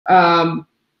I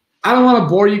don't want to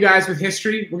bore you guys with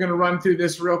history. We're going to run through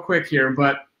this real quick here,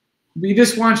 but we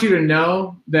just want you to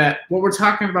know that what we're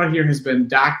talking about here has been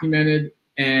documented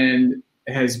and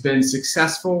has been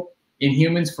successful in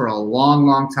humans for a long,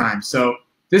 long time. So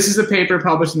this is a paper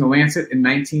published in the Lancet in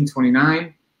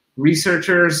 1929.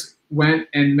 Researchers went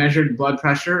and measured blood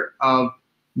pressure of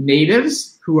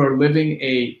natives who are living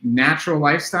a natural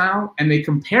lifestyle, and they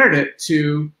compared it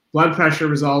to blood pressure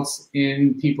results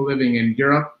in people living in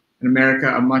Europe and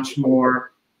America, a much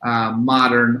more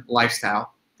modern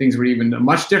lifestyle. Things were even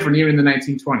much different even in the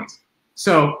 1920s.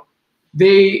 So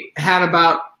they had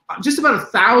just about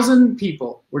 1,000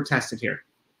 people were tested here.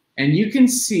 And you can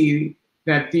see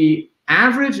that the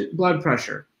average blood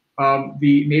pressure of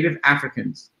the native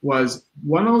Africans was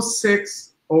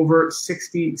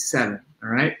 106/67, all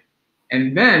right?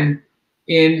 And then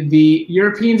in the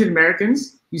Europeans and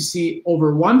Americans, you see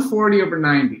over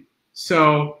 140/90.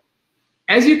 So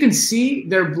as you can see,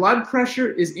 their blood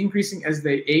pressure is increasing as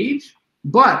they age,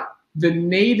 but the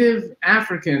native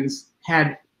Africans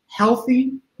had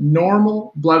healthy,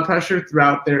 normal blood pressure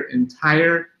throughout their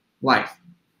entire life.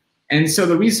 And so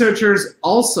the researchers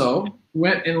also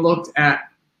went and looked at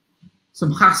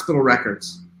some hospital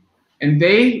records. And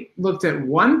they looked at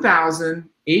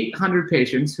 1,800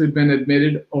 patients who had been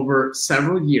admitted over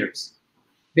several years.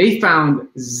 They found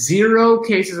 0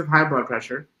 cases of high blood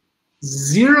pressure,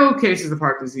 0 cases of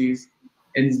heart disease,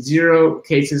 and 0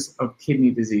 cases of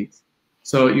kidney disease.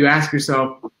 So you ask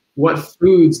yourself, what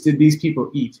foods did these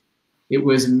people eat? It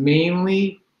was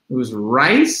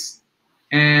rice,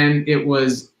 and it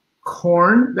was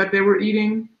corn that they were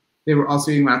eating. They were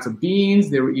also eating lots of beans.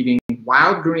 They were eating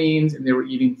wild greens, and they were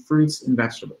eating fruits and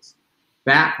vegetables.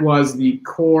 That was the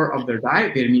core of their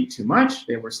diet. They didn't eat too much.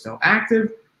 They were still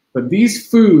active, but these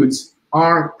foods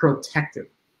are protective.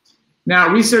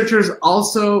 Now, researchers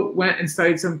also went and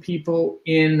studied some people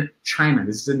in China.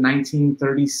 This is in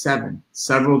 1937.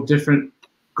 Several different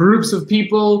groups of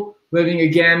people living,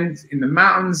 again, in the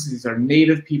mountains. These are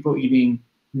native people eating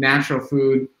natural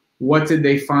food. What did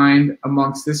they find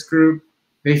amongst this group?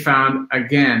 They found,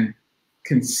 again,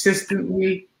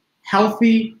 consistently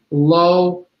healthy,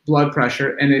 low blood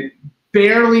pressure, and it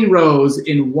barely rose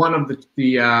in one of the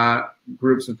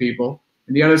groups of people.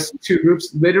 And the other 2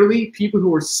 groups, literally, people who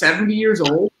were 70 years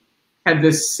old had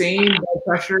the same blood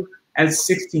pressure as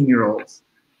 16-year-olds.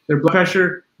 Their blood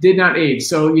pressure did not age.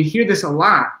 So you hear this a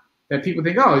lot, that people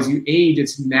think, oh, as you age,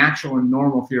 it's natural and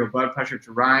normal for your blood pressure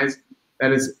to rise.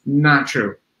 That is not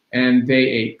true. And they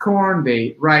ate corn, they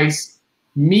ate rice.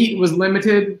 Meat was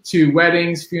limited to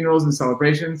weddings, funerals, and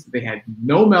celebrations. They had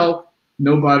no milk,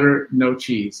 no butter, no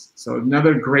cheese. So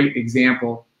another great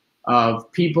example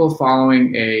of people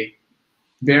following a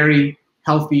very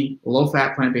healthy,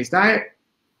 low-fat, plant-based diet,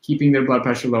 keeping their blood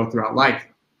pressure low throughout life.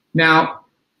 Now,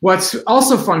 what's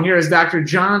also fun here is Dr.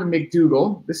 John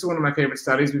McDougall. This is one of my favorite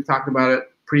studies. We've talked about it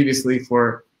previously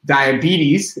for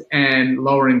diabetes and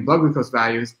lowering blood glucose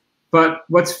values. But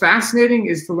what's fascinating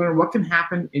is to learn what can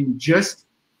happen in just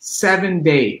 7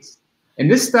 days. And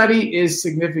this study is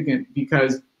significant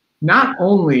because not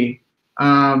only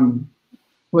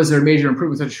was there a major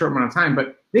improvement in such a short amount of time,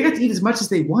 but they got to eat as much as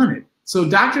they wanted. So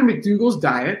Dr. McDougall's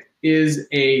diet is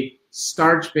a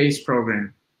starch-based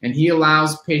program, and he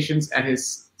allows patients at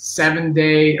his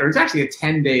 7-day, or it's actually a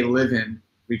 10-day live-in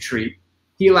retreat,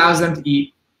 he allows them to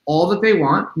eat all that they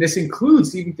want. And this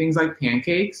includes even things like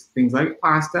pancakes, things like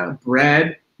pasta,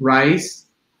 bread, rice,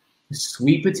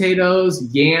 sweet potatoes,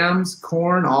 yams,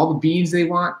 corn, all the beans they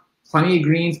want, plenty of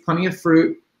greens, plenty of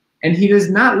fruit. And he does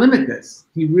not limit this.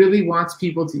 He really wants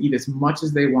people to eat as much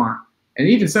as they want. And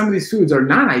even some of these foods are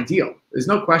not ideal. There's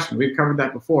no question. We've covered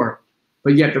that before.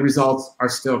 But yet the results are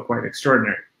still quite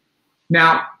extraordinary.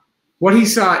 Now, what he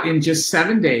saw in just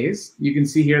 7 days, you can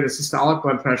see here the systolic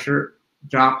blood pressure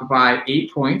dropped by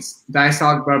 8 points.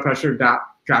 Diastolic blood pressure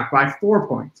dropped by 4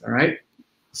 points, all right?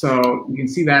 So you can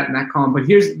see that in that column. But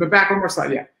back one more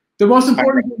slide, yeah. The most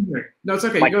important thing here. No, it's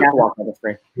okay. My cat walked on the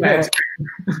screen. Yeah,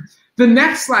 the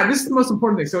next slide, this is the most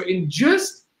important thing. So in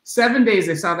just 7 days,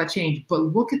 they saw that change. But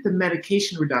look at the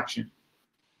medication reduction,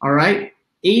 all right?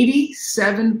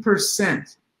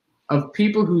 87% of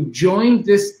people who joined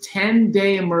this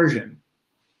 10-day immersion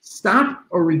stopped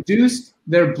or reduced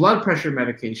their blood pressure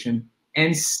medication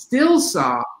and still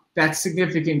saw that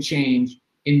significant change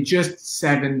in just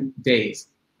 7 days.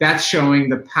 That's showing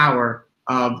the power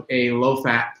of a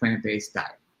low-fat, plant-based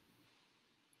diet.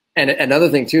 And another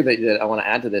thing, too, that I want to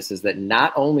add to this is that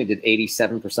not only did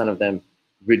 87% of them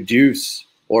reduce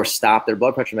or stop their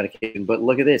blood pressure medication, but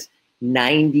look at this,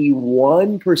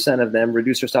 91% of them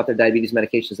reduced or stopped their diabetes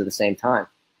medications at the same time.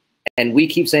 And we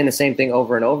keep saying the same thing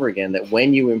over and over again, that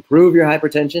when you improve your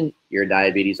hypertension, your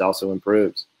diabetes also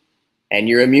improves. And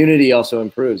your immunity also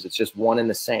improves. It's just one and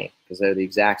the same because they're the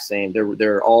exact same.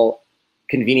 They're all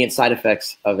convenient side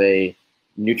effects of a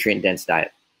nutrient-dense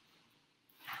diet.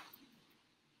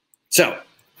 So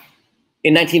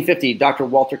in 1950, Dr.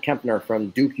 Walter Kempner from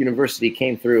Duke University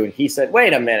came through and he said,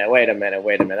 wait a minute.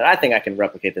 I think I can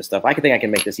replicate this stuff. I think I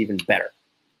can make this even better.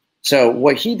 So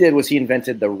what he did was he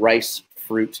invented the rice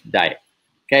fruit diet.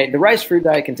 Okay, the rice fruit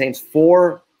diet contains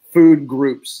 4 food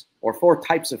groups, or 4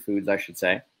 types of foods, I should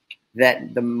say,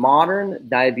 that the modern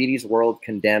diabetes world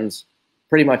condemns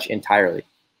pretty much entirely.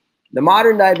 The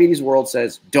modern diabetes world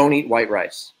says, don't eat white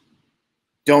rice,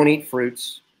 don't eat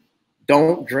fruits,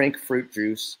 don't drink fruit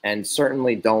juice, and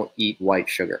certainly don't eat white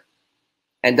sugar.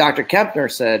 And Dr.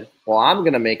 Kempner said, well, I'm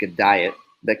going to make a diet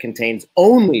that contains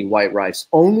only white rice,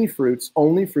 only fruits,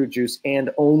 only fruit juice, and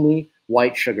only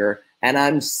white sugar, and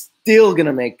I'm still going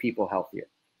to make people healthier.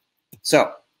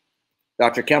 So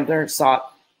Dr. Kempner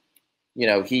sought,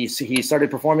 he started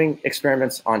performing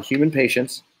experiments on human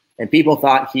patients, and people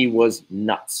thought he was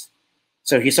nuts.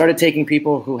 So he started taking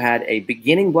people who had a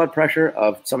beginning blood pressure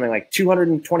of something like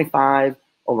 225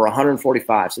 over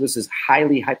 145. So this is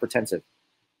highly hypertensive.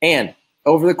 And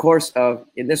over the course of,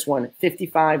 in this one,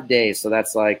 55 days, so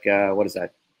that's like, 8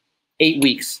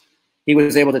 weeks, he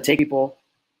was able to take people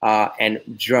and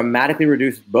dramatically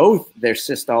reduce both their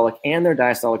systolic and their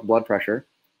diastolic blood pressure.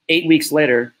 8 weeks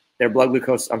later, their blood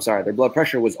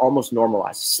pressure was almost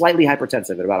normalized, slightly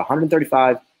hypertensive at about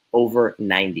 135 over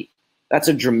 90. That's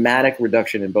a dramatic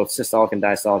reduction in both systolic and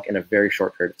diastolic in a very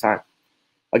short period of time.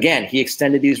 Again, he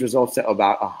extended these results to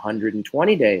about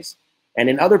 120 days. And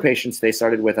in other patients, they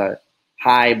started with a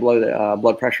high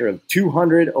blood pressure of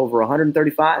 200 over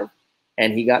 135,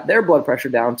 and he got their blood pressure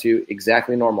down to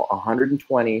exactly normal,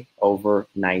 120 over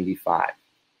 95.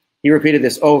 He repeated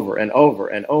this over and over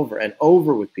and over and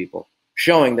over with people,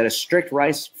 showing that a strict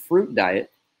rice fruit diet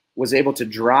was able to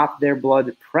drop their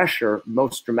blood pressure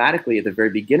most dramatically at the very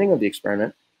beginning of the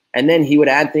experiment. And then he would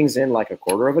add things in like a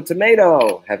quarter of a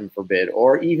tomato, heaven forbid,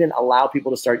 or even allow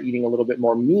people to start eating a little bit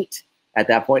more meat at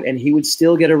that point, and he would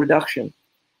still get a reduction.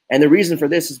 And the reason for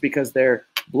this is because their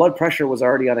blood pressure was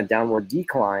already on a downward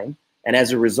decline. And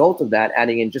as a result of that,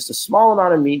 adding in just a small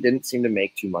amount of meat didn't seem to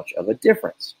make too much of a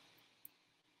difference.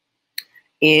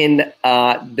 In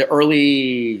the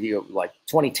early,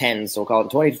 2010s, so we'll call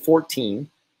it 2014,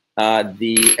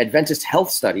 the Adventist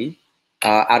Health Study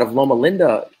out of Loma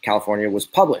Linda, California, was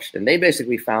published. And they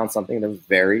basically found something that was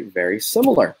very, very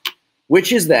similar,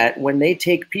 which is that when they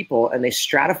take people and they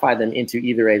stratify them into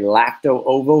either a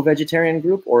lacto-ovo-vegetarian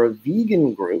group or a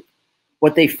vegan group,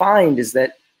 what they find is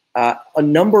that a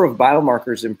number of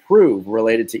biomarkers improve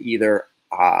related to either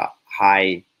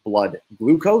high blood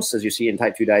glucose, as you see in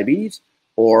type 2 diabetes,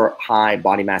 or high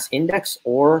body mass index,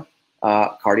 or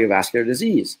cardiovascular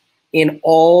disease. In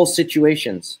all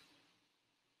situations,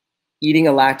 eating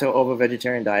a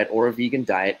lacto-ovo-vegetarian diet or a vegan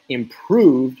diet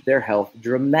improved their health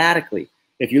dramatically.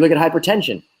 If you look at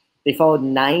hypertension, they followed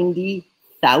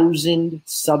 90,000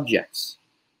 subjects.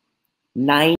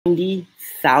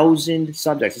 90,000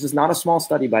 subjects. This is not a small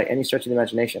study by any stretch of the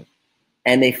imagination.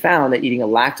 And they found that eating a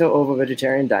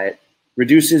lacto-ovo-vegetarian diet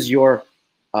reduces your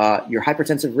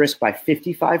hypertensive risk by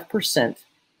 55%.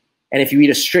 And if you eat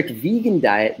a strict vegan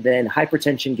diet, then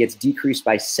hypertension gets decreased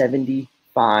by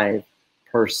 75%.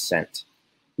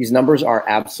 These numbers are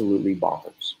absolutely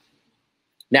bonkers.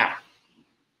 Now,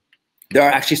 there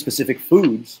are actually specific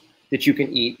foods that you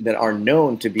can eat that are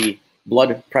known to be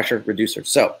blood pressure reducers.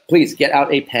 So please get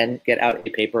out a pen, get out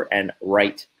a paper, and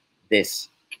write this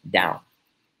down.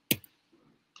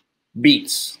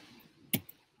 Beets,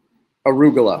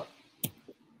 arugula,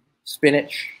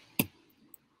 spinach,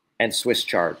 and Swiss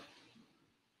chard.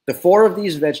 The 4 of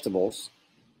these vegetables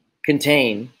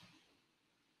contain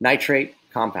nitrate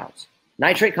compounds.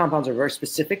 Nitrate compounds are a very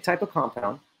specific type of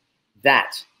compound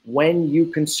that, when you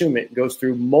consume it, goes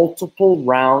through multiple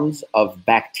rounds of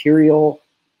bacterial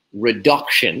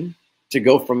reduction to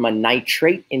go from a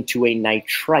nitrate into a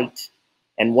nitrite.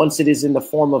 And once it is in the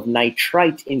form of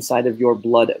nitrite inside of your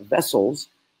blood vessels,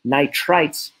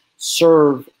 nitrites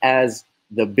serve as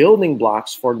the building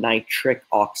blocks for nitric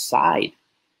oxide.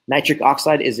 Nitric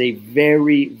oxide is a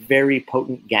very, very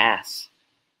potent gas.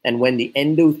 And when the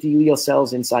endothelial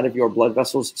cells inside of your blood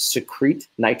vessels secrete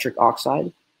nitric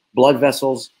oxide, blood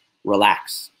vessels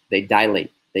relax, they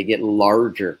dilate, they get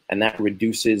larger, and that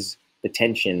reduces the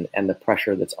tension and the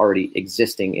pressure that's already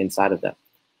existing inside of them.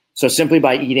 So simply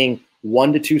by eating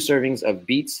 1 to 2 servings of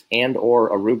beets and or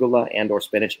arugula and or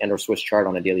spinach and or Swiss chard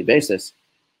on a daily basis,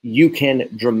 you can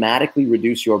dramatically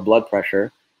reduce your blood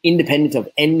pressure independent of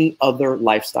any other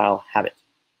lifestyle habit.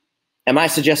 Am I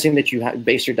suggesting that you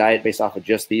base your diet based off of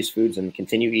just these foods and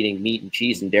continue eating meat and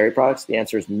cheese and dairy products? The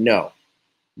answer is no.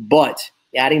 But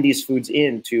adding these foods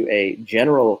into a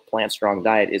general plant-strong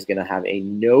diet is going to have a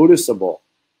noticeable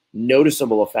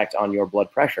effect on your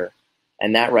blood pressure.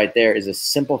 And that right there is a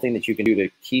simple thing that you can do to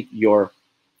keep your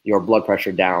blood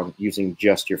pressure down using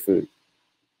just your food.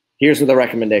 Here's the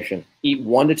recommendation. Eat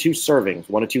 1 to 2 servings,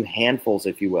 1 to 2 handfuls,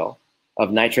 if you will,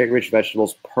 of nitrate-rich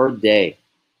vegetables per day.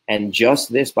 And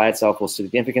just this by itself will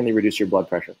significantly reduce your blood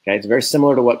pressure. Okay, it's very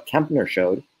similar to what Kempner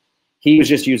showed. He was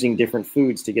just using different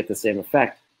foods to get the same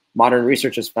effect. Modern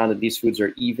research has found that these foods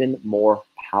are even more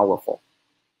powerful.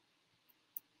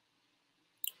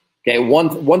 Okay,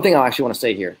 one thing I actually want to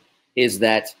say here is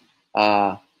that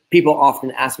people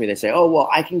often ask me, they say, oh, well,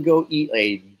 I can go eat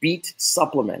a beet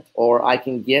supplement, or I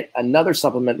can get another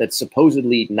supplement that's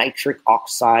supposedly nitric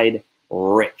oxide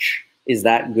rich. Is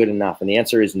that good enough? And the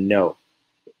answer is no.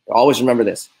 Always remember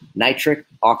this. Nitric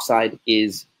oxide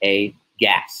is a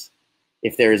gas.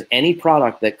 If there is any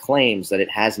product that claims that it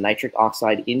has nitric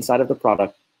oxide inside of the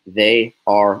product, they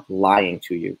are lying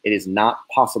to you. It is not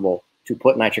possible to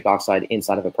put nitric oxide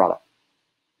inside of a product.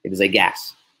 It is a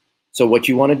gas. So what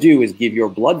you want to do is give your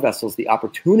blood vessels the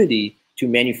opportunity to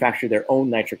manufacture their own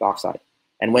nitric oxide.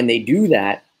 And when they do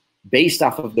that, based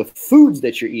off of the foods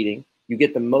that you're eating, you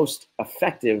get the most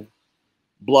effective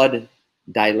blood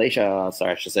dilation,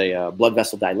 blood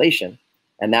vessel dilation.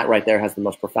 And that right there has the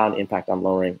most profound impact on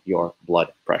lowering your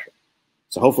blood pressure.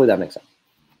 So hopefully that makes sense.